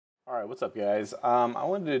Alright, what's up guys? I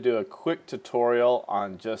wanted to do a quick tutorial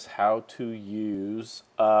on just how to use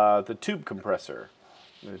the tube compressor.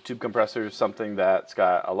 The tube compressor is something that's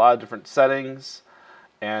got a lot of different settings,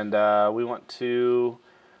 and we want to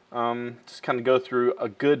just kind of go through a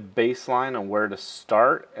good baseline on where to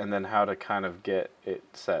start and then how to kind of get it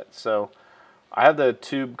set. So I have the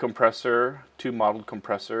tube modeled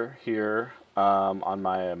compressor here on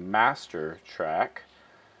my master track.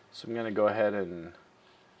 So I'm going to go ahead and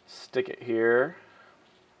stick it here.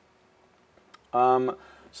 So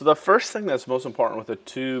the first thing that's most important with a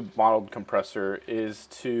tube modeled compressor is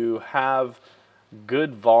to have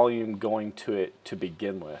good volume going to it to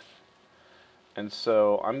begin with. And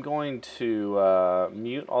so I'm going to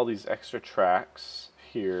mute all these extra tracks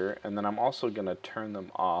here, and then I'm also going to turn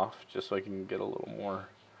them off just so I can get a little more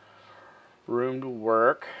room to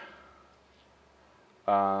work.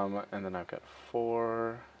 And then I've got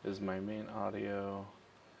 4 is my main audio.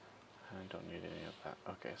 I don't need any of that.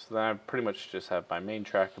 Okay, so then I pretty much just have my main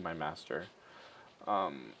track and my master.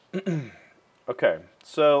 Okay,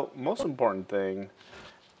 so most important thing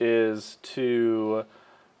is to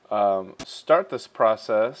start this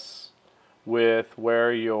process with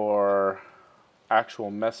where your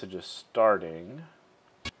actual message is starting.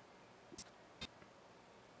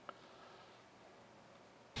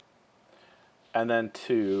 And then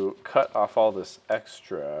to cut off all this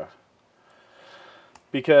extra,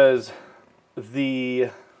 because the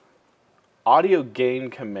audio gain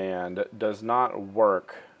command does not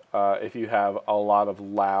work if you have a lot of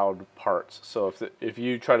loud parts. So if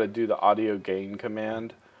you try to do the audio gain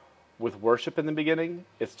command with worship in the beginning,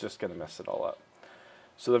 it's just going to mess it all up.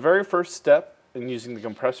 So the very first step in using the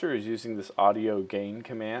compressor is using this audio gain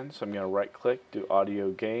command. So I'm going to right click, do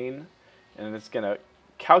audio gain, and it's going to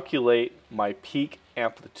calculate my peak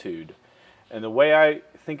amplitude. And the way I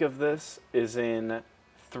think of this is in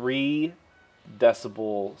 3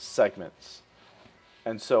 decibel segments.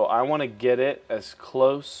 And so I want to get it as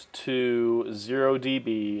close to 0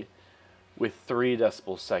 dB with 3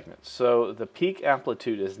 decibel segments. So the peak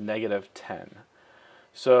amplitude is -10.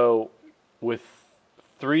 So with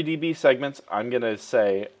 3 dB segments, I'm going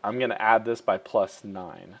to add this by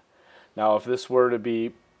 +9. Now if this were to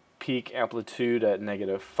be peak amplitude at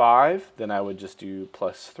 -5, then I would just do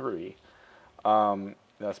 +3.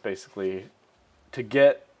 That's basically to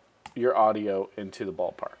get your audio into the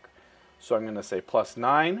ballpark. So I'm going to say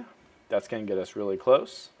 +9. That's going to get us really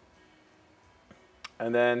close.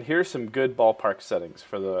 And then here's some good ballpark settings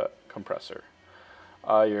for the compressor.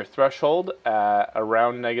 Your threshold at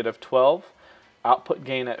around -12, output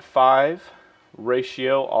gain at 5,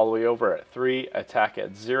 ratio all the way over at 3, attack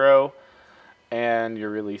at 0, and your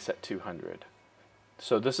release at 200.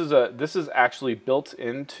 So this is actually built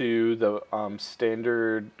into the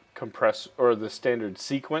standard compress or the standard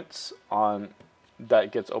sequence on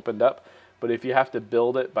that gets opened up. But if you have to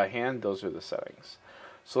build it by hand, those are the settings.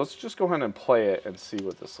 So let's just go ahead and play it and see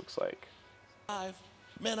what this looks like.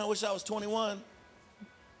 Man, I wish I was 21.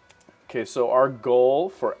 Okay, so our goal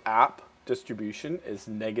for app distribution is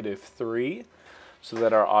 -3, so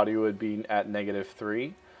that our audio would be at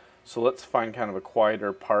 -3. So let's find kind of a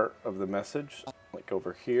quieter part of the message, like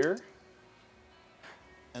over here.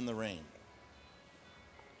 And the rain.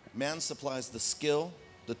 Man supplies the skill,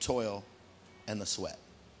 the toil, and the sweat.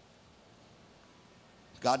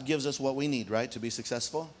 God gives us what we need, right, to be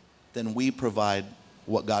successful. Then we provide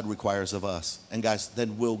what God requires of us. And guys,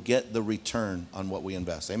 then we'll get the return on what we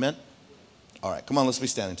invest. Amen? All right, come on, let's be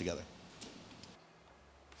standing together.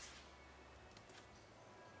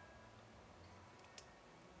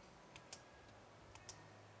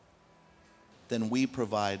 Then we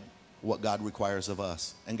provide what God requires of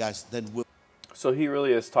us. And guys, then we'll... So he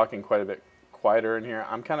really is talking quite a bit quieter in here.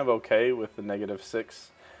 I'm kind of okay with the -6.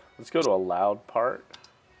 Let's go to a loud part.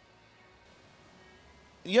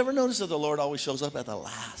 You ever notice that the Lord always shows up at the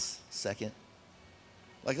last second?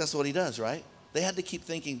 Like that's what he does, right? They had to keep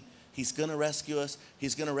thinking, he's going to rescue us.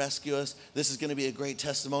 He's going to rescue us. This is going to be a great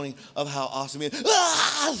testimony of how awesome he is.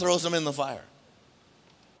 Ah! Throws them in the fire.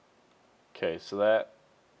 Okay, so that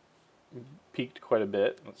peaked quite a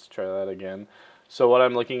bit. Let's try that again. So what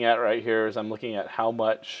I'm looking at right here is I'm looking at how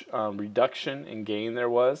much reduction in gain there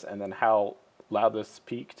was and then how loud this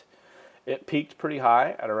peaked. It peaked pretty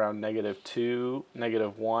high at around -2,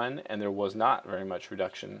 -1, and there was not very much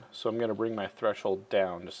reduction. So I'm going to bring my threshold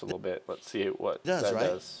down just a little bit. Let's see what that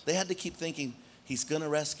does. They had to keep thinking, he's going to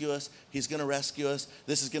rescue us. He's going to rescue us.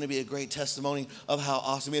 This is going to be a great testimony of how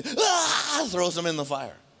awesome he is. Ah! Throws them in the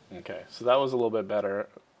fire. Okay, so that was a little bit better.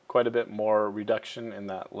 Quite a bit more reduction in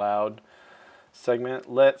that loud segment.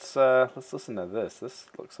 Let's listen to this. This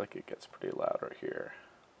looks like it gets pretty loud right here.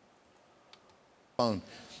 phone,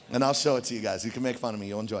 and I'll show it to you guys. You can make fun of me.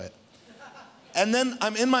 You'll enjoy it. And then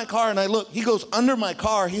I'm in my car, and I look. He goes under my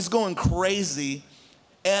car. He's going crazy,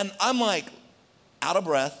 and I'm like out of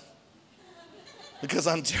breath because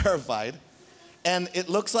I'm terrified. And it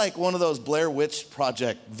looks like one of those Blair Witch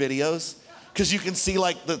Project videos because you can see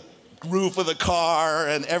like the roof of the car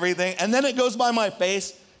and everything. And then it goes by my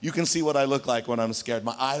face. You can see what I look like when I'm scared.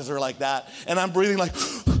 My eyes are like that, and I'm breathing like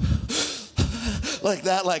like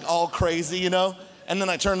that, like all crazy, you know? And then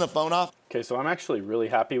I turn the phone off. Okay, so I'm actually really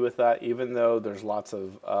happy with that, even though there's lots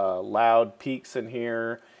of loud peaks in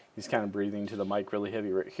here. He's kind of breathing to the mic really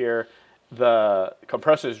heavy right here. The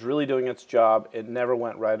compressor is really doing its job. It never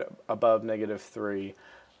went right above -3.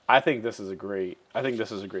 I think this is a great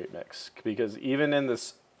mix, because even in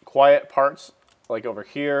this quiet parts, like over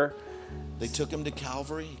here, they took him to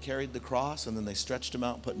Calvary. He carried the cross, and then they stretched him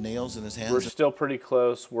out and put nails in his hands. We're still pretty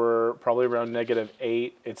close. We're probably around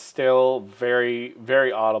 -8. It's still very,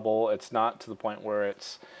 very audible. It's not to the point where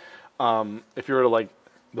it's, if you were to like,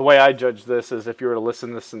 the way I judge this is if you were to listen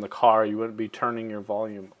to this in the car, you wouldn't be turning your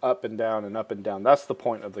volume up and down and up and down. That's the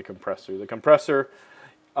point of the compressor. The compressor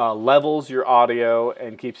levels your audio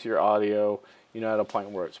and keeps your audio, at a point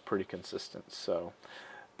where it's pretty consistent. So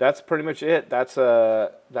that's pretty much it. That's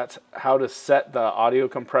how to set the audio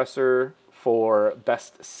compressor for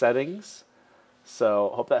best settings.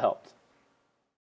 So hope that helped.